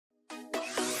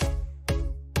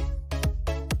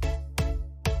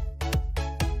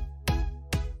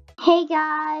Hey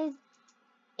guys,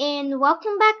 and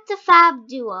welcome back to Fab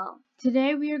Duo.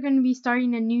 Today we are going to be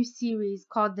starting a new series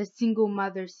called the Single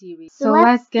Mother series. So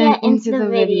let's get into the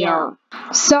video.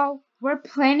 So we're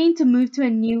planning to move to a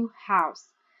new house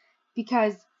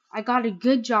because I got a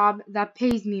good job that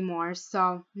pays me more.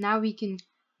 So now we can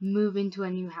move into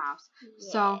a new house. Yay.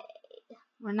 So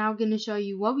we're now going to show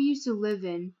you what we used to live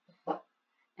in.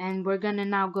 And we're going to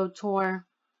now go tour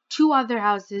 2 other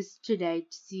houses today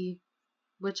to see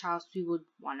which house we would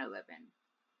want to live in.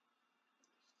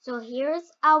 So here's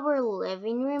our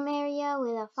living room area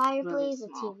with a fireplace,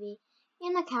 really a TV,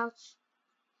 and a couch.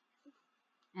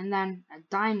 And then a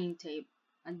dining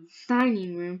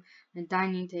room, and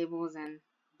dining tables and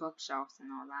bookshelves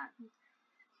and all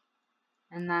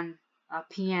that. And then a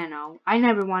piano. I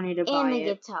never wanted to buy it. And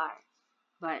a guitar.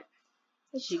 But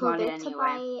It's she got it to anyway.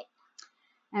 buy it.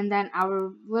 And then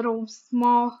our little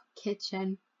small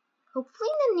kitchen. Hopefully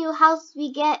in the new house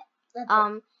we get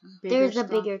there's a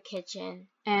bigger kitchen.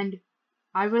 And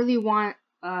I really want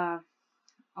a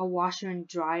washer and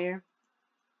dryer.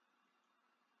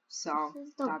 So this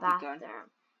is the that'd bathroom. be good.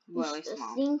 Really There's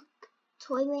small. A sink,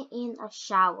 toilet, and a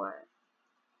shower.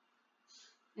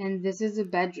 And this is a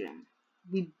bedroom.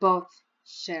 We both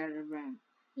share a room.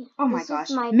 Yeah, oh my gosh.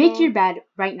 My make bed. your bed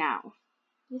right now.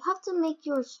 You have to make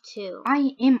yours too.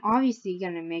 I am obviously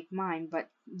going to make mine, but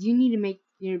you need to make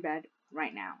your bed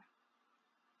right now.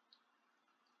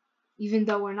 Even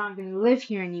though we're not going to live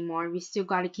here anymore, we still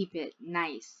got to keep it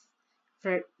nice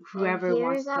for whoever and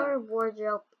wants to. Here's our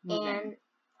wardrobe and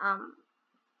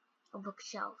a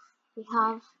bookshelf. We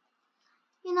have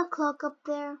a clock up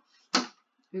there.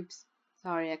 Oops.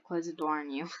 Sorry, I closed the door on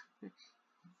you.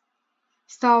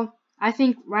 So, I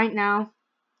think right now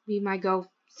we might go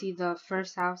see the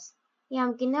first house. Yeah,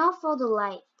 I'm gonna off all the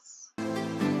lights.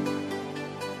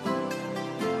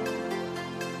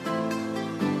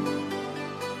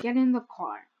 Get in the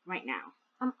car right now.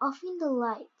 I'm offing the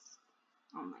lights.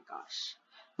 Oh my gosh.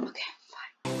 Okay,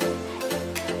 fine.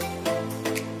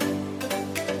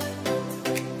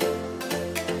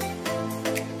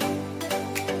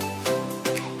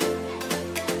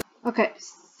 Okay,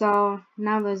 so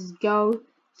now let's go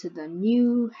to the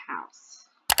new house.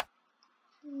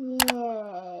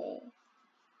 Yay.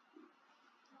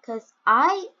 Because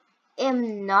I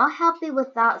am not happy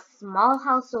with that small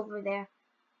house over there.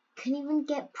 Couldn't even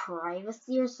get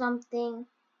privacy or something.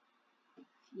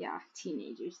 Yeah,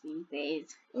 teenagers these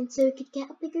days. And so we could get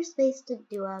a bigger space to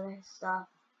do other stuff.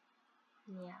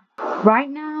 Yeah. Right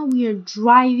now we are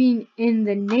driving in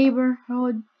the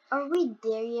neighborhood. Are we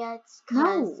there yet?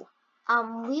 No.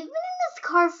 We've been in this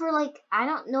car for I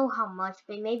don't know how much,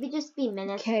 but maybe just be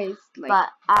minutes. Okay, but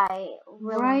I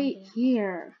really right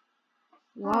here.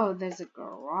 Wow, there's a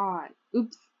garage.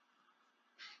 Oops.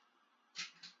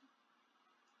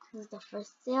 This is the for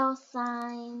sale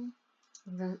sign.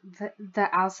 The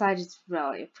outside is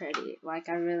really pretty.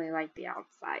 I really like the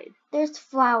outside. There's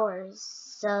flowers,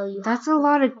 so that's a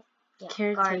lot of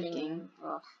caretaking.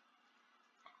 Ugh.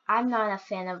 I'm not a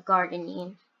fan of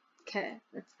gardening. Okay,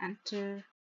 let's enter.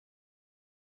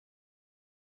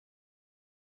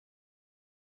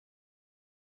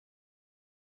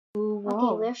 Ooh,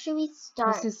 whoa. Okay, where should we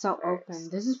start? This is so first? open.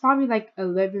 This is probably a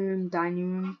living room,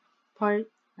 dining room part.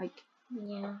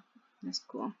 Yeah. That's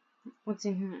cool. What's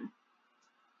in here?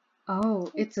 Oh,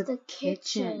 it's a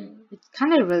kitchen. It's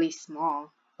kind of really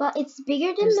small. But it's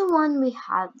bigger than the one we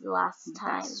had last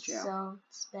time. That's true. So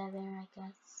it's better, I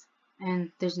guess.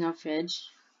 And there's no fridge.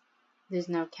 There's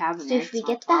no cabinet. So if we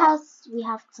get the house, we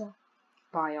have to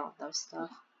buy all those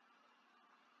stuff.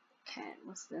 Okay,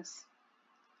 what's this?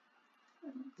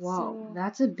 Whoa,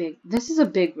 this is a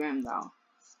big room though.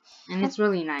 And it's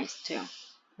really nice too.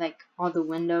 All the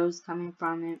windows coming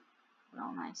from it. They're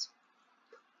all nice.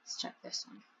 Let's check this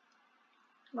one.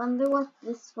 Wonder what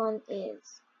this one is.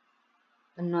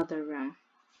 Another room.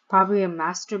 Probably a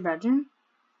master bedroom?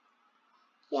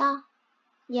 Yeah.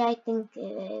 Yeah, I think it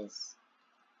is.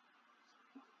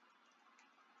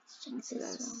 Let's check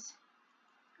this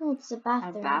one. Oh, it's a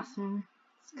bathroom. A bathroom.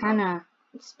 It's kind of...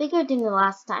 It's bigger than the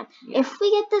last time. Yeah. If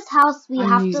we get this house, we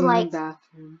have to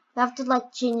bathroom. We have to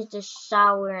change the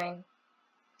shower and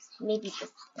maybe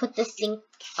just put the sink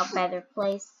a better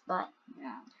place. But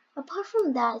yeah. Apart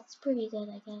from that, it's pretty good,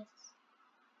 I guess.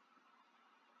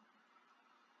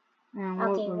 And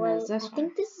what room is this I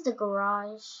think this is the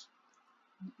garage.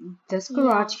 This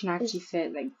garage can actually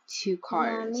fit 2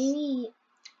 cars. Yeah, maybe.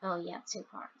 Oh yeah, 2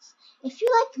 cars. If you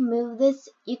move this,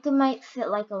 you might fit a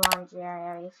laundry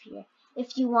area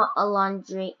if you want a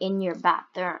laundry in your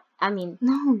bathroom. I mean,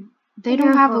 no, they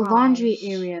don't have a laundry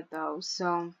area though.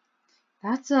 So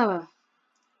that's a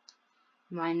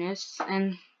minus,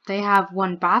 and they have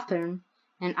one bathroom,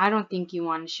 and I don't think you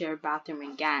want to share a bathroom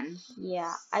again.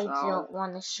 Yeah, I So- don't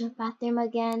want to share bathroom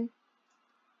again.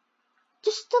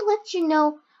 Just to let you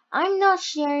know, I'm not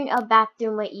sharing a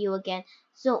bathroom with you again.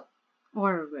 So,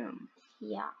 Or a room.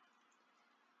 yeah.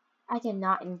 I did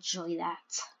not enjoy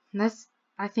that.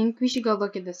 I think we should go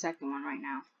look at the second one right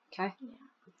now. Okay?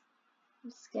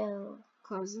 Let's go.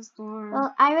 Close this door.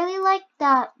 Well, I really like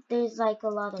that there's like a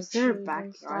lot of Is there a trees and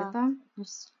backyard stuff. though?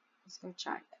 Let's go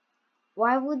check.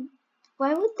 Why would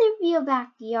there be a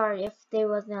backyard if there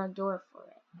wasn't a door for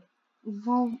it?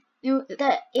 Well,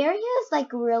 The area is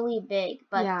like really big,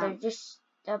 but Yeah. they're just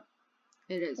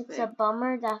it is it's big. a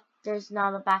bummer that there's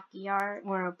not a backyard.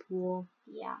 Or a pool.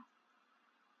 Yeah.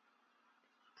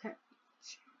 Okay.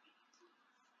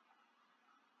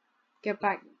 Get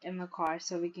back in the car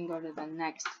so we can go to the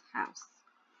next house.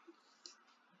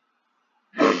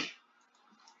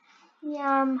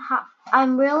 Yeah, I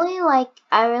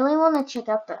really want to check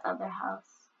out the other house.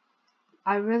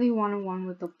 I really wanted one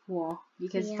with a pool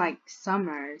because Yeah. like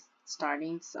summer is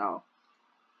starting, so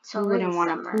It's who already wouldn't want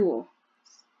summer. a pool?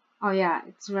 Oh yeah,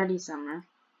 it's already summer.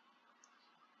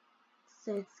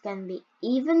 So it's gonna be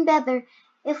even better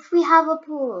if we have a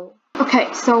pool.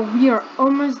 Okay, so we are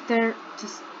almost there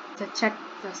to check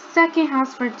the second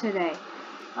house for today.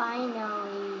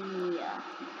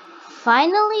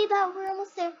 Finally that we're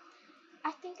almost there.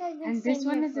 I think I've been And staying this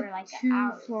one here is for a like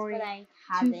hours, two-story, but I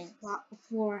haven't.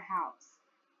 two-floor house.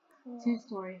 Cool.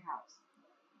 Two-story house.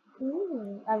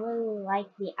 Ooh, I really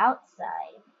like the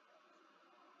outside.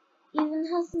 Even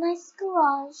has a nice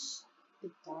garage.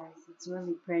 It does. It's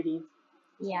really pretty.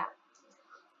 Yeah.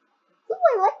 Ooh,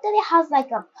 I like that it has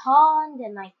like a pond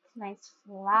and like nice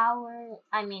flowers.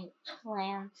 I mean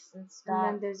plants and And stuff.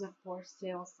 then there's a for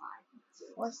sale sign.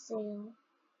 For sale.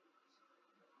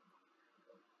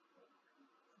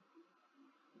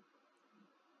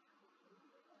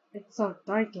 It's so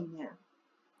dark in here.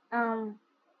 I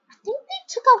think they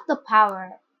took off the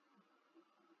power.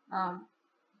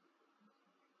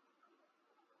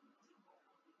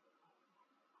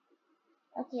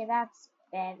 Okay, that's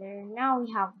better. Now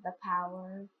we have the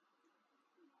power.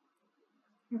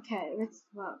 Okay, let's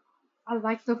look. I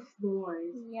like the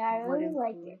floors. Yeah, I really Wooden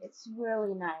like floors. it. It's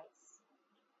really nice.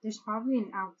 There's probably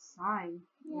an outside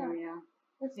Yeah. area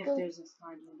Let's if go. there's a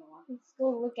sliding door. Let's go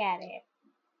look at it.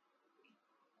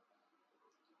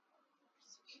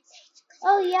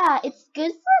 Oh yeah, it's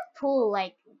good for a pool.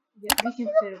 Like Yeah, we can see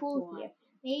fit the a pool pool here.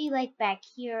 Maybe like back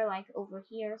here, like over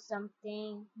here,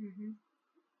 something. Mm-hmm.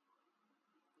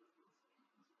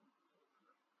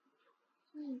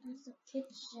 There's a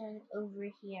kitchen over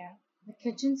here. The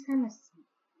kitchen's kind of.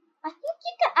 I think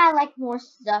you could add like more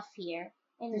stuff here.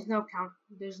 And There's no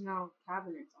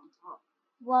cabinets on top.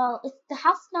 well, it's the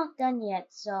house not done yet,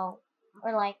 so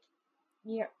or like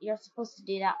you're supposed to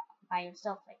do that by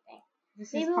yourself, I think.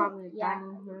 This Maybe is probably a yeah,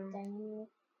 dining room.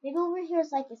 Maybe over here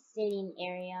is like a sitting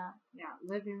area. Yeah,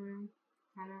 living room,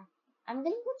 kind of. I'm gonna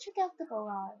go check out the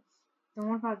garage. Then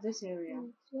what about this area?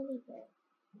 It's really good.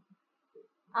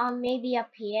 Maybe a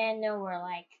piano or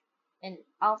like an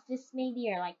office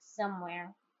maybe or like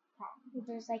somewhere.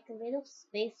 There's like a little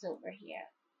space over here.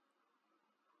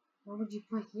 What would you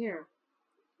put here?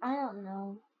 I don't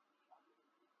know.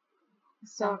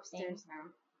 Let's go Something. upstairs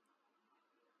now.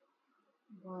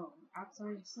 Whoa,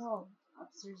 upstairs. Oh,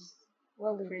 Upstairs.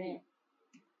 really Pretty.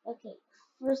 big. Okay,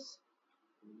 first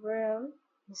room.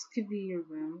 This could be your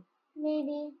room.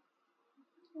 Maybe.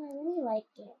 I really like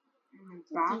it. And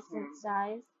It's a bathroom. decent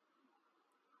size.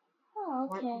 Oh,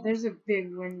 okay. What? There's a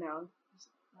big window.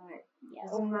 Alright. Yeah,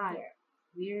 Isn't over that here.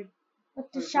 weird?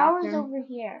 But the For shower's bathroom? over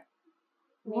here.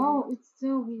 Maybe. Whoa, it's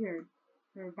still weird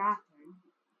for a bathroom.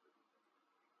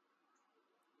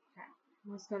 Okay,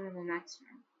 let's go to the next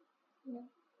room.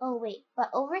 Oh wait, but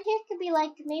over here could be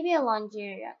like maybe a laundry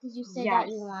area because you said that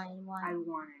you Yes, wanted one. I wanted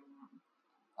one.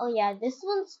 Oh yeah, this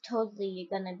one's totally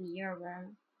gonna be your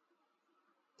room.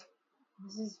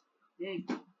 This is big.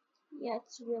 Yeah,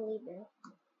 it's really big.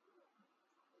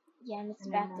 Yeah, and it's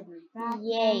And back another to bathroom.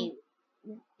 yay.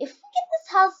 If we get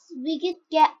this house, we could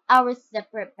get our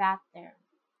separate bathroom.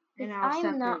 And If our I'm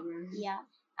separate not, room. yeah,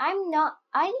 I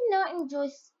did not enjoy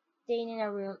staying in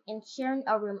a room and sharing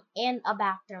a room and a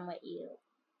bathroom with you.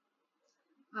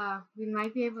 We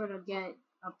might be able to get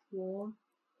a pool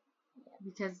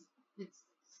because it's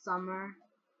summer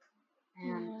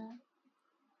and Yeah.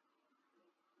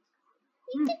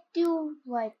 We could do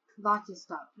like lots of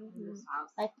stuff in this house.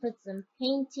 like put some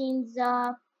paintings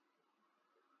up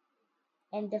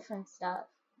and different stuff.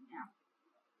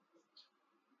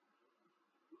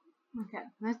 Okay,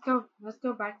 let's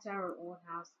go back to our old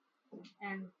house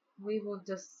and we will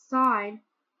decide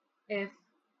if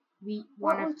we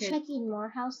What, want we're to pick. checking more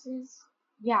houses?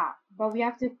 Yeah, but we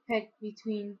have to pick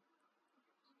between.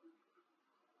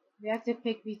 We have to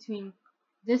pick between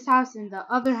this house and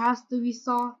the other house that we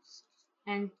saw,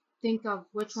 and think of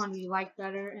which one we like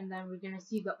better, and then we're gonna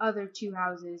see the other two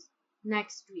houses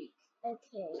next week.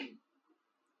 Okay.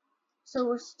 So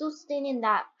we're still staying in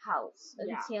that house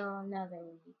Yeah. until another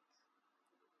week.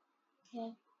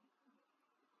 Okay.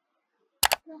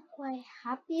 Not quite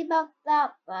happy about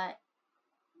that, but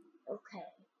okay.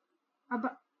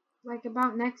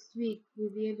 About next week, we'll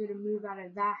be able to move out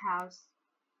of that house.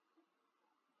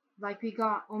 Like we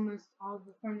got almost all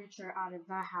the furniture out of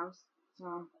that house,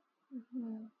 so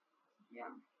yeah.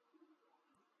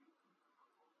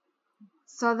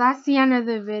 So that's the end of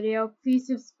the video. Please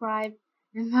subscribe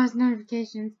and post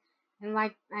notifications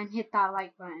and hit that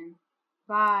like button.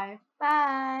 Bye.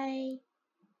 Bye.